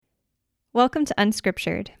Welcome to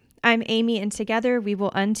Unscriptured. I'm Amy, and together we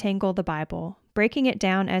will untangle the Bible, breaking it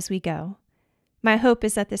down as we go. My hope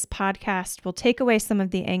is that this podcast will take away some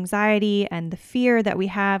of the anxiety and the fear that we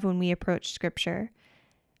have when we approach Scripture.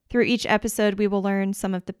 Through each episode, we will learn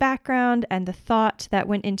some of the background and the thought that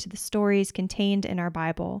went into the stories contained in our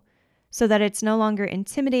Bible, so that it's no longer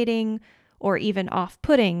intimidating or even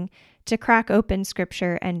off-putting to crack open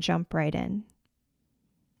Scripture and jump right in.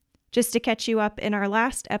 Just to catch you up, in our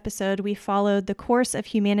last episode, we followed the course of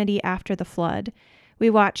humanity after the flood. We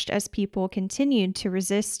watched as people continued to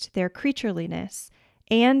resist their creatureliness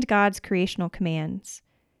and God's creational commands.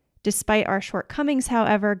 Despite our shortcomings,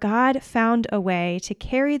 however, God found a way to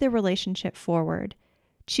carry the relationship forward,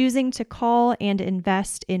 choosing to call and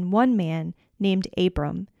invest in one man named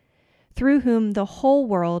Abram, through whom the whole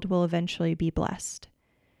world will eventually be blessed.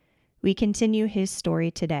 We continue his story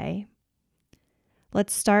today.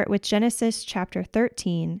 Let's start with Genesis chapter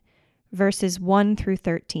 13, verses 1 through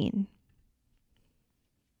 13.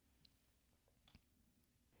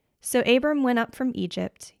 So Abram went up from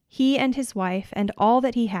Egypt, he and his wife and all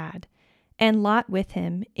that he had, and Lot with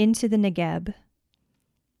him, into the Negeb.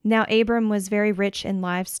 Now Abram was very rich in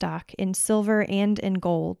livestock, in silver and in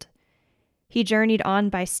gold. He journeyed on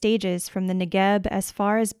by stages from the Negeb as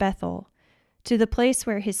far as Bethel, to the place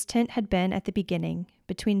where his tent had been at the beginning,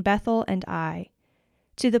 between Bethel and Ai,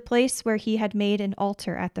 to the place where he had made an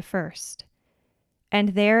altar at the first. And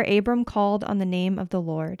there Abram called on the name of the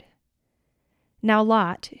Lord. Now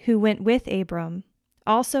Lot, who went with Abram,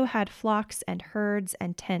 also had flocks and herds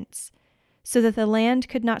and tents, so that the land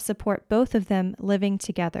could not support both of them living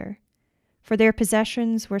together. For their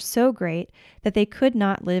possessions were so great that they could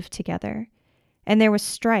not live together. And there was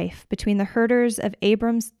strife between the herders of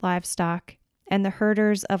Abram's livestock and the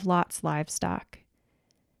herders of Lot's livestock.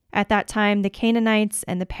 At that time, the Canaanites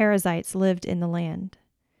and the Perizzites lived in the land.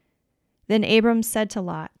 Then Abram said to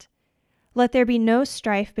Lot, "Let there be no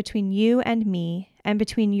strife between you and me, and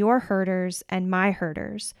between your herders and my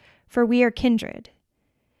herders, for we are kindred.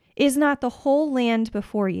 Is not the whole land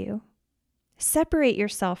before you? Separate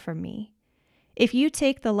yourself from me. If you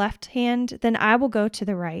take the left hand, then I will go to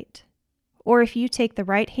the right. Or if you take the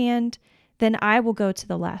right hand, then I will go to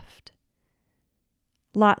the left."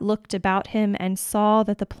 Lot looked about him and saw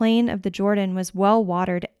that the plain of the Jordan was well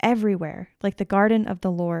watered everywhere, like the garden of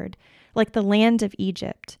the Lord, like the land of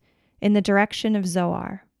Egypt, in the direction of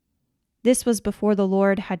Zoar. This was before the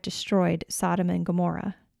Lord had destroyed Sodom and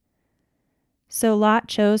Gomorrah. So Lot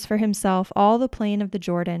chose for himself all the plain of the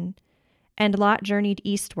Jordan, and Lot journeyed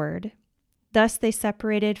eastward. Thus they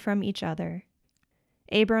separated from each other.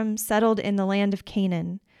 Abram settled in the land of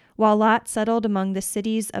Canaan, while Lot settled among the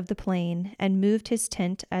cities of the plain and moved his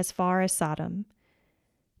tent as far as Sodom.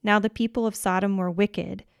 Now the people of Sodom were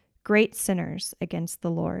wicked, great sinners against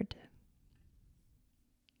the Lord.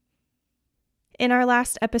 In our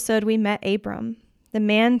last episode, we met Abram, the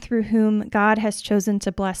man through whom God has chosen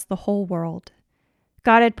to bless the whole world.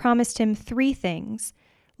 God had promised him three things: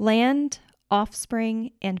 land,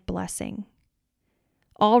 offspring, and blessing.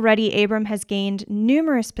 Already Abram has gained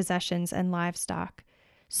numerous possessions and livestock.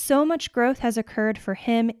 So much growth has occurred for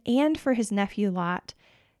him and for his nephew Lot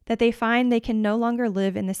that they find they can no longer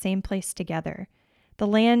live in the same place together. The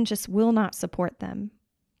land just will not support them.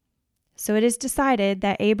 So it is decided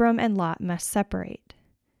that Abram and Lot must separate.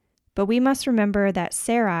 But we must remember that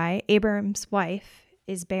Sarai, Abram's wife,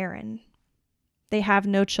 is barren. They have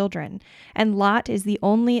no children, and Lot is the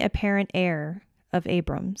only apparent heir of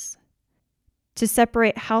Abram's. To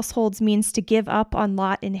separate households means to give up on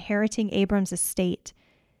Lot inheriting Abram's estate.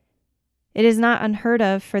 It is not unheard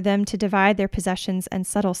of for them to divide their possessions and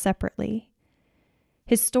settle separately.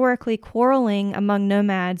 Historically, quarreling among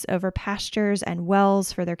nomads over pastures and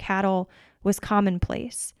wells for their cattle was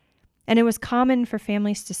commonplace, and it was common for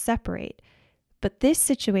families to separate. But this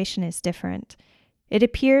situation is different. It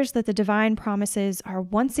appears that the divine promises are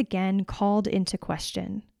once again called into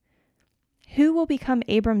question. Who will become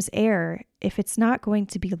Abram's heir if it's not going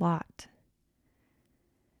to be Lot?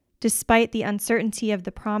 Despite the uncertainty of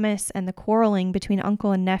the promise and the quarreling between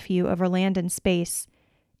uncle and nephew over land and space,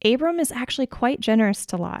 Abram is actually quite generous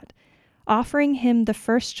to Lot, offering him the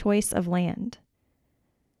first choice of land.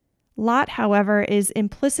 Lot, however, is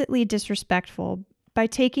implicitly disrespectful by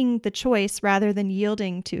taking the choice rather than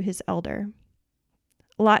yielding to his elder.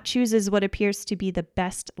 Lot chooses what appears to be the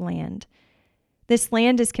best land. This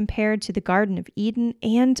land is compared to the Garden of Eden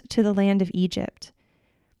and to the land of Egypt.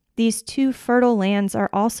 These two fertile lands are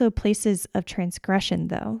also places of transgression,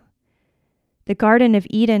 though. The Garden of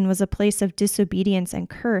Eden was a place of disobedience and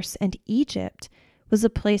curse, and Egypt was a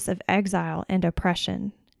place of exile and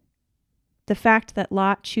oppression. The fact that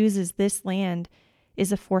Lot chooses this land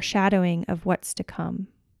is a foreshadowing of what's to come.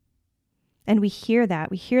 And we hear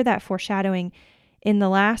that foreshadowing in the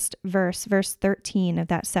last verse 13 of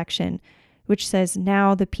that section, which says,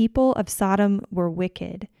 "Now the people of Sodom were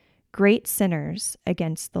wicked, great sinners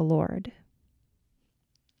against the Lord."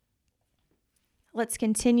 Let's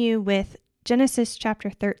continue with Genesis chapter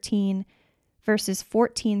 13, verses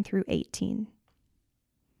 14 through 18.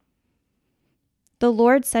 The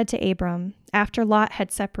Lord said to Abram, after Lot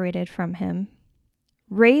had separated from him,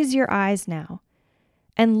 "Raise your eyes now,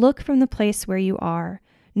 and look from the place where you are,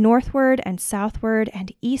 northward and southward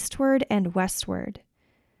and eastward and westward.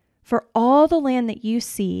 For all the land that you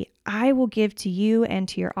see, I will give to you and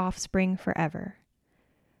to your offspring forever.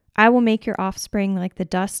 I will make your offspring like the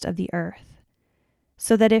dust of the earth,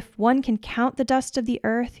 so that if one can count the dust of the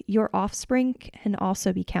earth, your offspring can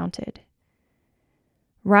also be counted.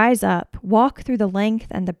 Rise up, walk through the length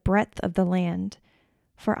and the breadth of the land,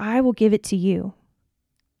 for I will give it to you."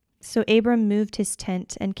 So Abram moved his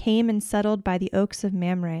tent and came and settled by the oaks of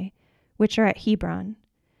Mamre, which are at Hebron.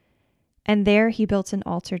 And there he built an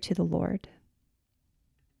altar to the Lord.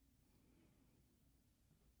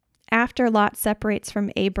 After Lot separates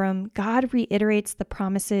from Abram, God reiterates the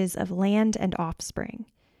promises of land and offspring.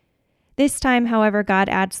 This time, however, God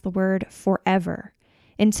adds the word forever,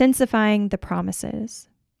 intensifying the promises.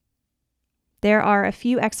 There are a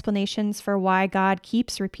few explanations for why God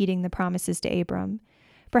keeps repeating the promises to Abram.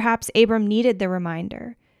 Perhaps Abram needed the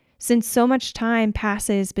reminder, since so much time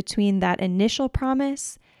passes between that initial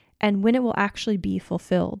promise and when it will actually be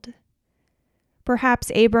fulfilled.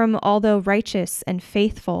 Perhaps Abram, although righteous and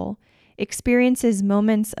faithful, experiences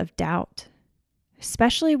moments of doubt,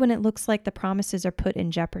 especially when it looks like the promises are put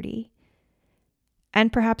in jeopardy.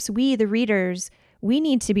 And perhaps we, the readers, we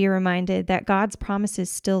need to be reminded that God's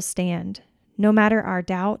promises still stand, no matter our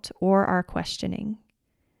doubt or our questioning.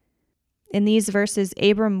 In these verses,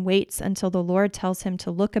 Abram waits until the Lord tells him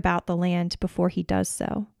to look about the land before he does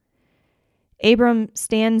so. Abram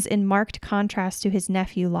stands in marked contrast to his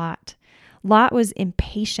nephew Lot. Lot was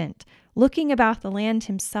impatient, looking about the land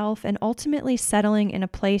himself and ultimately settling in a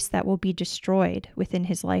place that will be destroyed within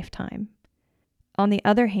his lifetime. On the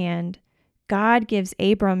other hand, God gives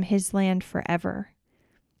Abram his land forever.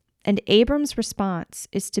 And Abram's response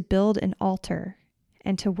is to build an altar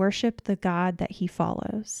and to worship the God that he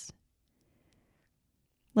follows.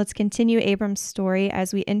 Let's continue Abram's story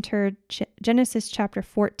as we enter Genesis chapter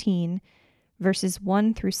 14, verses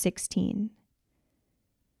 1 through 16.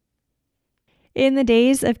 In the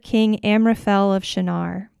days of King Amraphel of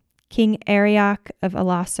Shinar, King Arioch of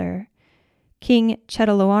Elasar, King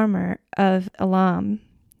Chedorlaomer of Elam,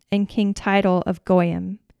 and King Tidal of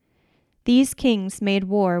Goyim, these kings made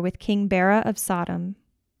war with King Bera of Sodom,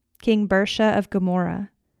 King Bersha of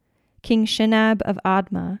Gomorrah, King Shinab of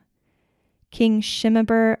Admah, King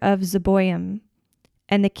Shemeber of Zeboim,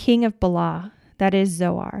 and the king of Bela, that is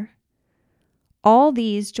Zoar. All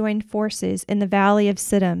these joined forces in the valley of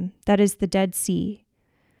Siddim, that is the Dead Sea.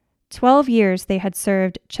 12 years they had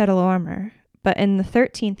served Chedorlaomer, but in the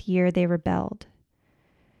 13th year they rebelled.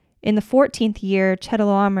 In the 14th year,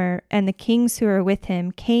 Chedorlaomer and the kings who were with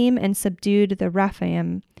him came and subdued the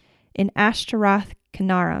Rephaim in Ashtaroth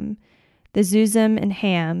Canaram, the Zuzim in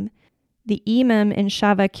Ham, the Emim in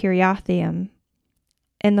Shava Kiriathaim,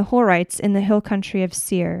 and the Horites in the hill country of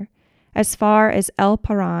Seir, as far as El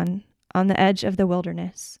Paran, on the edge of the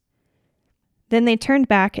wilderness. Then they turned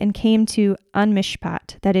back and came to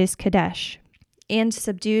Unmishpat, that is Kadesh, and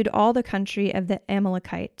subdued all the country of the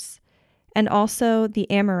Amalekites, and also the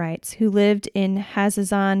Amorites who lived in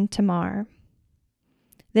Hazazon Tamar.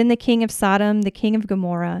 Then the king of Sodom, the king of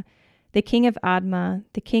Gomorrah, the king of Admah,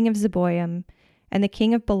 the king of Zeboim, and the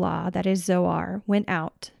king of Bela, that is Zoar, went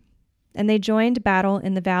out, and they joined battle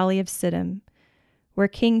in the valley of Siddim, where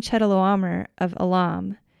King Chedorlaomer of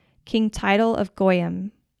Elam, King Tidal of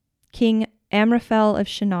Goyim, King Amraphel of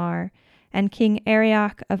Shinar, and King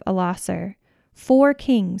Arioch of Elasar, 4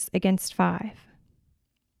 kings against 5.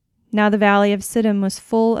 Now the valley of Siddim was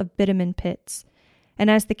full of bitumen pits, and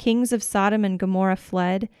as the kings of Sodom and Gomorrah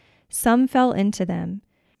fled, some fell into them,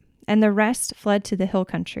 and the rest fled to the hill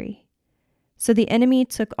country. So the enemy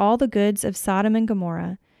took all the goods of Sodom and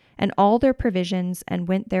Gomorrah, and all their provisions, and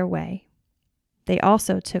went their way. They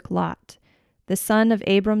also took Lot, the son of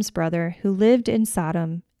Abram's brother, who lived in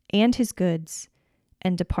Sodom, and his goods,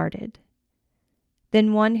 and departed.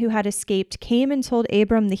 Then one who had escaped came and told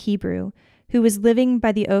Abram the Hebrew, who was living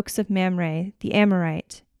by the oaks of Mamre, the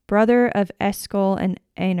Amorite, brother of Eshcol and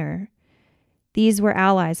Aner. These were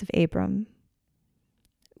allies of Abram.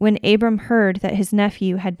 When Abram heard that his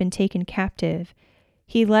nephew had been taken captive,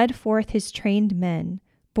 He led forth his trained men,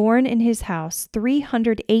 born in his house,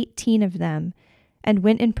 318 of them, and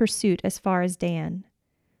went in pursuit as far as Dan.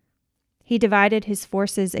 He divided his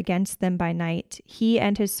forces against them by night, he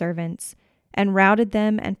and his servants, and routed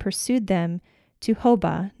them and pursued them to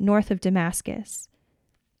Hobah, north of Damascus.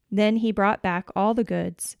 Then he brought back all the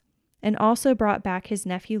goods, and also brought back his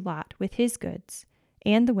nephew Lot with his goods,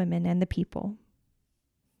 and the women and the people.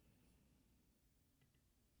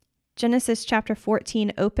 Genesis chapter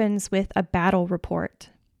 14 opens with a battle report.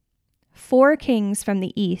 4 kings from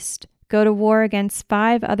the east go to war against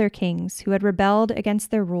 5 other kings who had rebelled against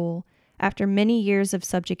their rule after many years of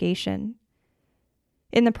subjugation.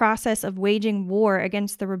 In the process of waging war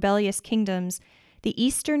against the rebellious kingdoms, the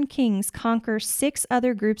eastern kings conquer 6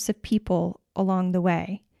 other groups of people along the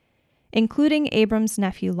way, including Abram's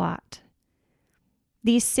nephew Lot.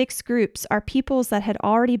 These 6 groups are peoples that had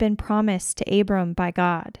already been promised to Abram by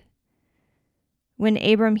God. When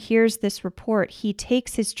Abram hears this report, he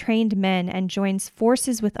takes his trained men and joins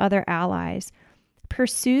forces with other allies,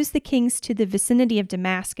 pursues the kings to the vicinity of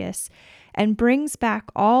Damascus, and brings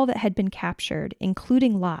back all that had been captured,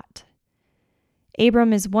 including Lot.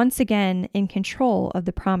 Abram is once again in control of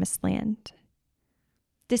the Promised Land.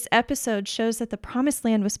 This episode shows that the Promised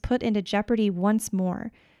Land was put into jeopardy once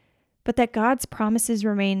more, but that God's promises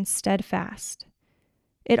remain steadfast.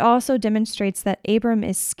 It also demonstrates that Abram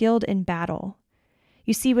is skilled in battle.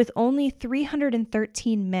 You see, with only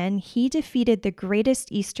 313 men, he defeated the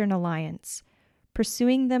greatest Eastern alliance,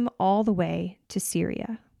 pursuing them all the way to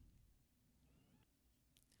Syria.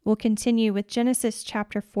 We'll continue with Genesis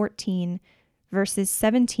chapter 14, verses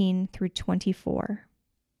 17 through 24.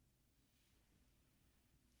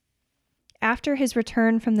 After his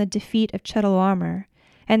return from the defeat of Chedorlaomer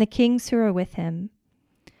and the kings who were with him,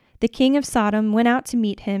 the king of Sodom went out to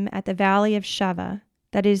meet him at the valley of Shaveh,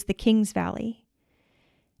 that is, the king's valley.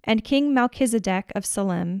 And King Melchizedek of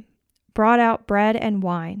Salem brought out bread and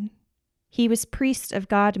wine. He was priest of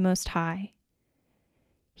God Most High.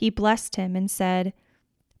 He blessed him and said,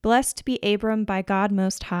 "Blessed be Abram by God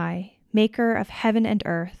Most High, maker of heaven and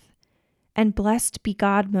earth, and blessed be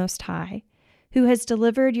God Most High, who has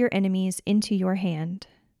delivered your enemies into your hand."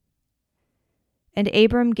 And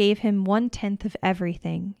Abram gave him 1/10 of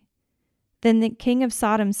everything. Then the king of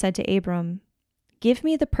Sodom said to Abram, "Give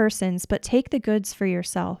me the persons, but take the goods for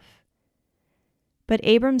yourself." But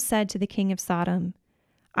Abram said to the king of Sodom,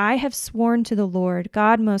 "I have sworn to the Lord,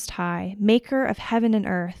 God Most High, maker of heaven and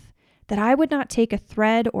earth, that I would not take a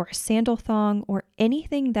thread or a sandal thong or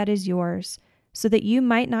anything that is yours, so that you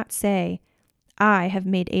might not say, 'I have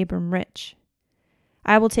made Abram rich.'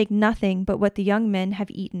 I will take nothing but what the young men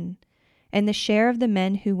have eaten, and the share of the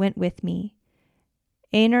men who went with me,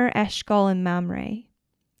 Aner, Eshcol, and Mamre.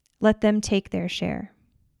 Let them take their share."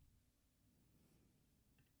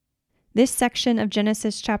 This section of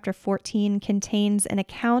Genesis chapter 14 contains an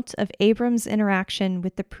account of Abram's interaction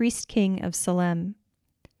with the priest king of Salem.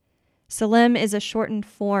 Salem is a shortened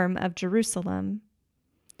form of Jerusalem.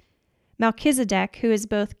 Melchizedek, who is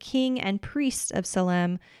both king and priest of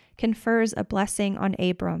Salem, confers a blessing on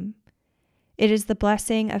Abram. It is the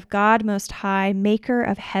blessing of God Most High, maker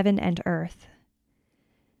of heaven and earth.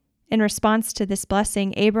 In response to this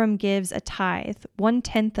blessing, Abram gives a tithe,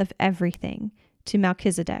 1/10 of everything, to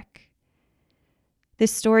Melchizedek.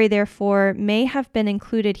 This story, therefore, may have been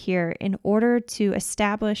included here in order to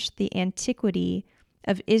establish the antiquity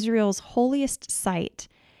of Israel's holiest site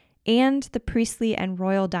and the priestly and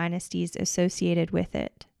royal dynasties associated with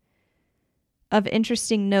it. Of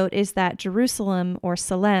interesting note is that Jerusalem, or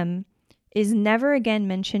Salem, is never again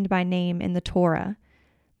mentioned by name in the Torah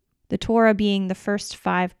being the first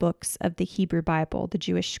 5 books of the Hebrew Bible, the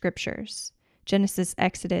Jewish scriptures: Genesis,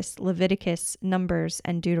 Exodus, Leviticus, Numbers,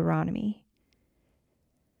 and Deuteronomy.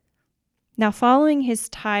 Now, following his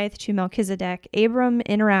tithe to Melchizedek, Abram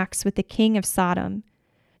interacts with the king of Sodom,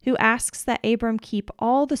 who asks that Abram keep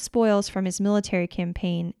all the spoils from his military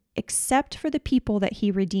campaign except for the people that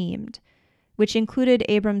he redeemed, which included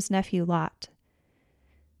Abram's nephew Lot.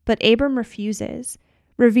 But Abram refuses,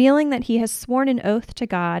 revealing that he has sworn an oath to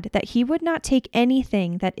God that he would not take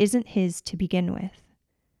anything that isn't his to begin with.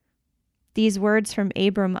 These words from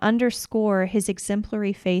Abram underscore his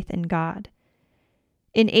exemplary faith in God.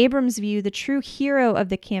 In Abram's view, the true hero of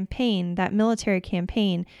the campaign, that military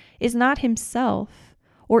campaign, is not himself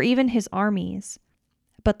or even his armies,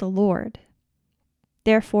 but the Lord.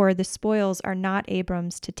 Therefore, the spoils are not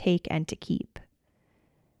Abram's to take and to keep.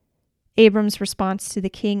 Abram's response to the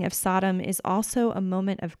king of Sodom is also a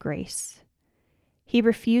moment of grace. He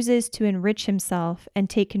refuses to enrich himself and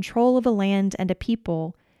take control of a land and a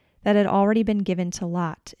people that had already been given to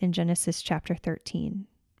Lot in Genesis chapter 13.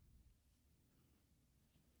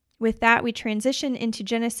 With that, we transition into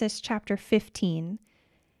Genesis chapter 15.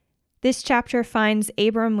 This chapter finds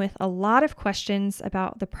Abram with a lot of questions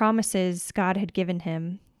about the promises God had given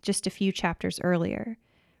him just a few chapters earlier,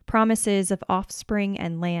 promises of offspring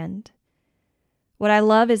and land. What I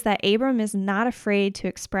love is that Abram is not afraid to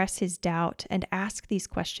express his doubt and ask these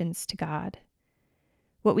questions to God.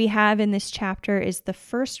 What we have in this chapter is the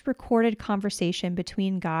first recorded conversation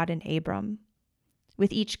between God and Abram.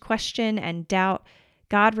 With each question and doubt,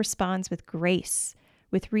 God responds with grace,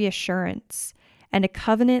 with reassurance, and a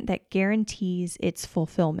covenant that guarantees its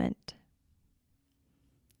fulfillment.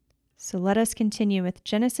 So let us continue with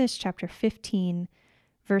Genesis chapter 15,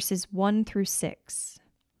 verses 1 through 6.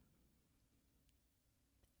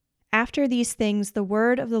 After these things, the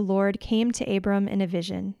word of the Lord came to Abram in a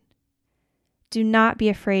vision. Do not be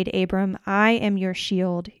afraid, Abram. I am your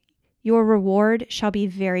shield. Your reward shall be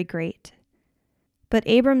very great. But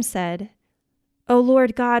Abram said, O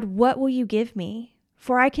Lord God, what will you give me?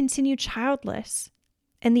 For I continue childless,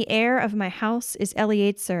 and the heir of my house is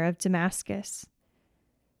Eliezer of Damascus.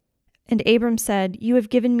 And Abram said, You have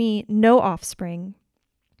given me no offspring,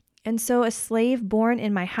 and so a slave born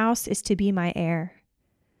in my house is to be my heir.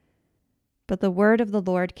 But the word of the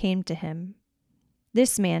Lord came to him.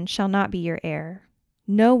 This man shall not be your heir.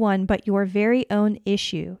 No one but your very own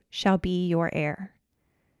issue shall be your heir.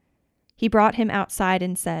 He brought him outside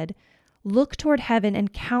and said, Look toward heaven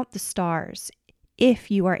and count the stars,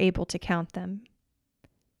 if you are able to count them.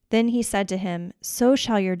 Then he said to him, So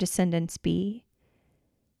shall your descendants be.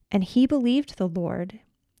 And he believed the Lord,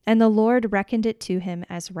 and the Lord reckoned it to him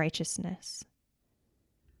as righteousness.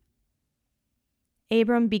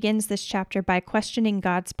 Abram begins this chapter by questioning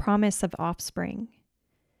God's promise of offspring.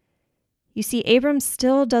 You see, Abram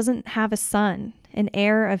still doesn't have a son, an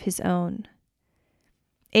heir of his own.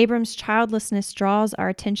 Abram's childlessness draws our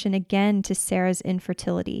attention again to Sarah's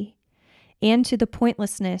infertility and to the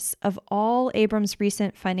pointlessness of all Abram's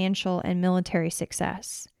recent financial and military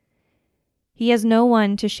success. He has no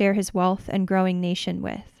one to share his wealth and growing nation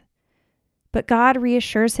with. But God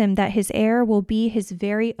reassures him that his heir will be his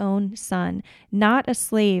very own son, not a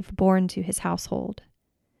slave born to his household.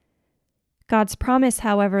 God's promise,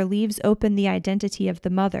 however, leaves open the identity of the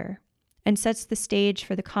mother and sets the stage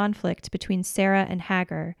for the conflict between Sarah and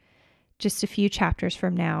Hagar just a few chapters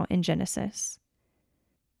from now in Genesis.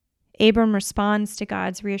 Abram responds to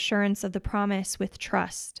God's reassurance of the promise with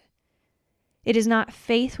trust. It is not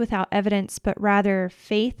faith without evidence, but rather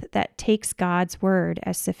faith that takes God's word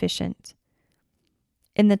as sufficient.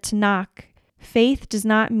 In the Tanakh, faith does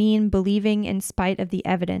not mean believing in spite of the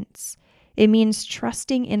evidence. It means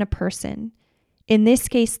trusting in a person, in this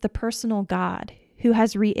case, the personal God, who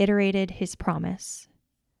has reiterated his promise.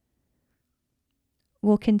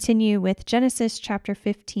 We'll continue with Genesis chapter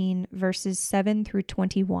 15, verses 7 through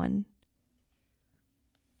 21.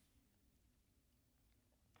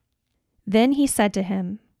 Then he said to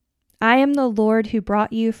him, I am the Lord who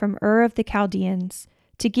brought you from Ur of the Chaldeans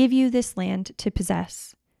to give you this land to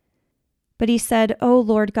possess. But he said, O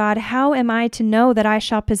Lord God, how am I to know that I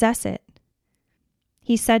shall possess it?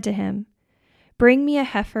 He said to him, Bring me a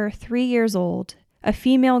heifer 3 years old, a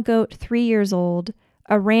female goat 3 years old,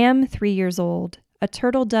 a ram 3 years old, a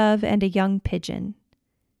turtle dove, and a young pigeon.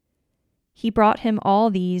 He brought him all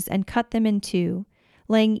these and cut them in two,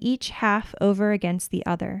 laying each half over against the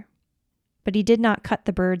other. But he did not cut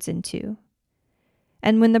the birds in two.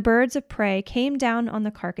 And when the birds of prey came down on the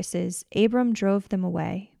carcasses, Abram drove them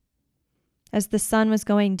away. As the sun was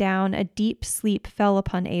going down, a deep sleep fell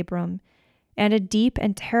upon Abram, and a deep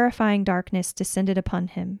and terrifying darkness descended upon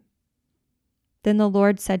him. Then the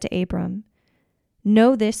Lord said to Abram,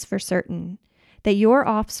 Know this for certain, that your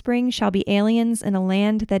offspring shall be aliens in a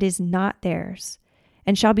land that is not theirs,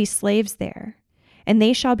 and shall be slaves there, and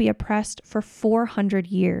they shall be oppressed for 400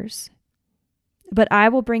 years. But I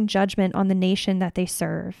will bring judgment on the nation that they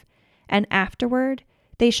serve, and afterward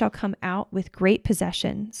they shall come out with great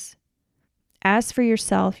possessions. As for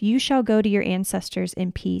yourself, you shall go to your ancestors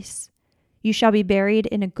in peace. You shall be buried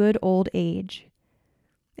in a good old age.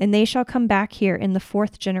 And they shall come back here in the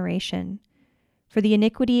 4th generation, for the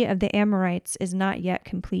iniquity of the Amorites is not yet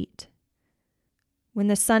complete. When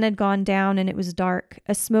the sun had gone down and it was dark,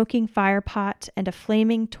 a smoking firepot and a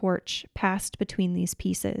flaming torch passed between these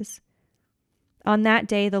pieces. On that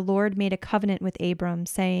day the Lord made a covenant with Abram,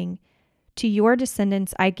 saying, To your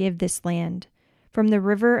descendants I give this land, from the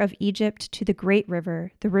river of Egypt to the great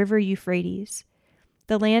river, the river Euphrates,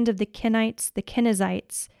 the land of the Kenites, the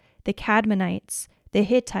Kenizzites, the Cadmonites, the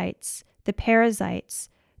Hittites, the Perizzites,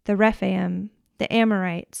 the Rephaim, the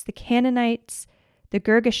Amorites, the Canaanites, the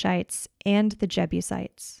Girgashites, and the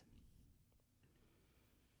Jebusites.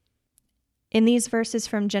 In these verses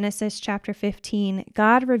from Genesis chapter 15,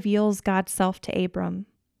 God reveals God's self to Abram.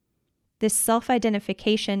 This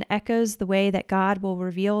self-identification echoes the way that God will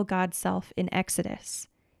reveal God's self in Exodus.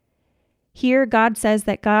 Here, God says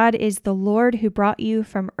that God is the Lord who brought you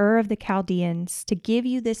from Ur of the Chaldeans to give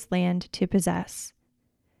you this land to possess.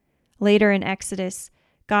 Later in Exodus,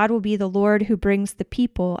 God will be the Lord who brings the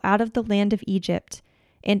people out of the land of Egypt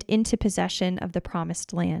and into possession of the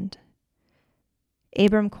promised land.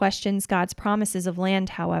 Abram questions God's promises of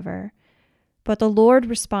land, however, but the Lord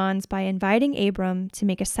responds by inviting Abram to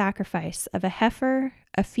make a sacrifice of a heifer,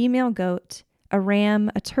 a female goat, a ram,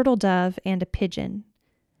 a turtle dove, and a pigeon.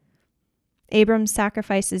 Abram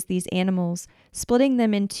sacrifices these animals, splitting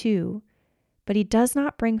them in two, but he does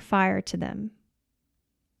not bring fire to them.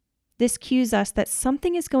 This cues us that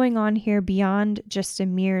something is going on here beyond just a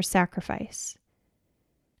mere sacrifice.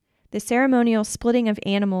 The ceremonial splitting of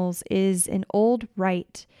animals is an old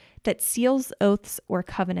rite that seals oaths or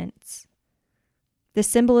covenants. The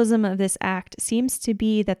symbolism of this act seems to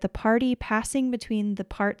be that the party passing between the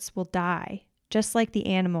parts will die, just like the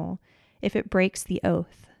animal, if it breaks the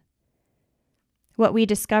oath. What we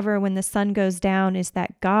discover when the sun goes down is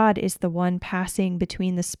that God is the one passing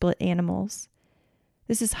between the split animals.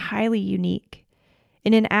 This is highly unique.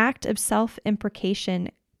 In an act of self-imprecation,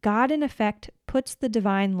 God, in effect, puts the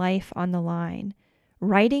divine life on the line,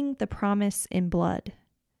 writing the promise in blood.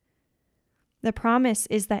 The promise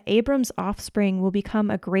is that Abram's offspring will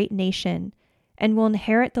become a great nation and will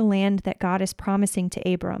inherit the land that God is promising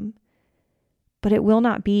to Abram. But it will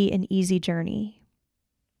not be an easy journey.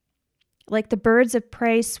 Like the birds of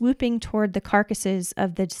prey swooping toward the carcasses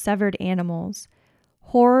of the severed animals,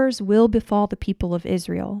 horrors will befall the people of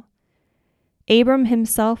Israel. Abram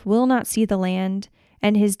himself will not see the land,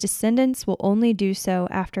 and his descendants will only do so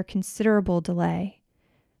after considerable delay.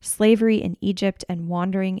 Slavery in Egypt and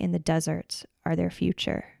wandering in the desert are their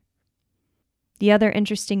future. The other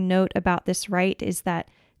interesting note about this rite is that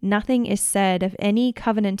nothing is said of any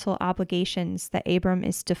covenantal obligations that Abram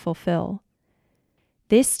is to fulfill.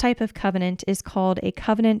 This type of covenant is called a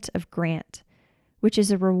covenant of grant, which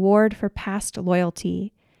is a reward for past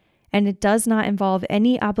loyalty, and it does not involve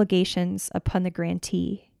any obligations upon the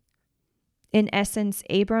grantee. In essence,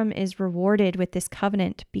 Abram is rewarded with this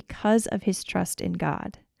covenant because of his trust in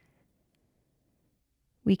God.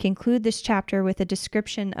 We conclude this chapter with a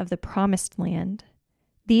description of the Promised Land.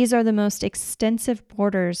 These are the most extensive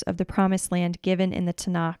borders of the Promised Land given in the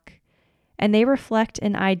Tanakh, and they reflect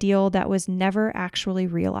an ideal that was never actually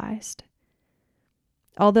realized.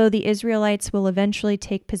 Although the Israelites will eventually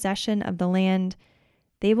take possession of the land,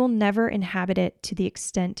 they will never inhabit it to the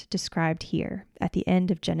extent described here at the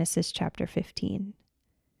end of Genesis chapter 15.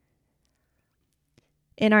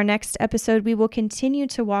 In our next episode, we will continue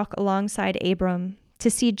to walk alongside Abram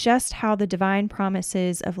to see just how the divine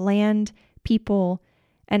promises of land, people,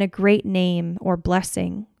 and a great name or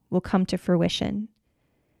blessing will come to fruition.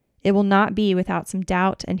 It will not be without some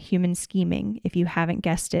doubt and human scheming, if you haven't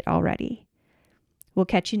guessed it already. We'll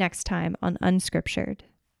catch you next time on Unscriptured.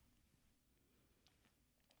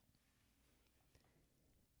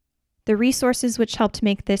 The resources which helped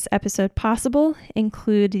make this episode possible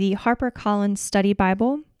include the HarperCollins Study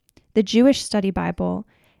Bible, the Jewish Study Bible,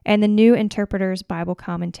 and the New Interpreter's Bible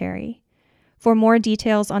Commentary. For more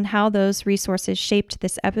details on how those resources shaped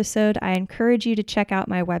this episode, I encourage you to check out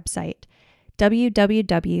my website,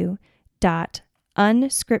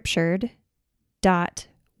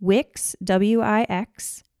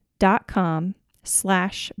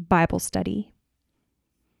 www.unscriptured.wix.com/Bible study.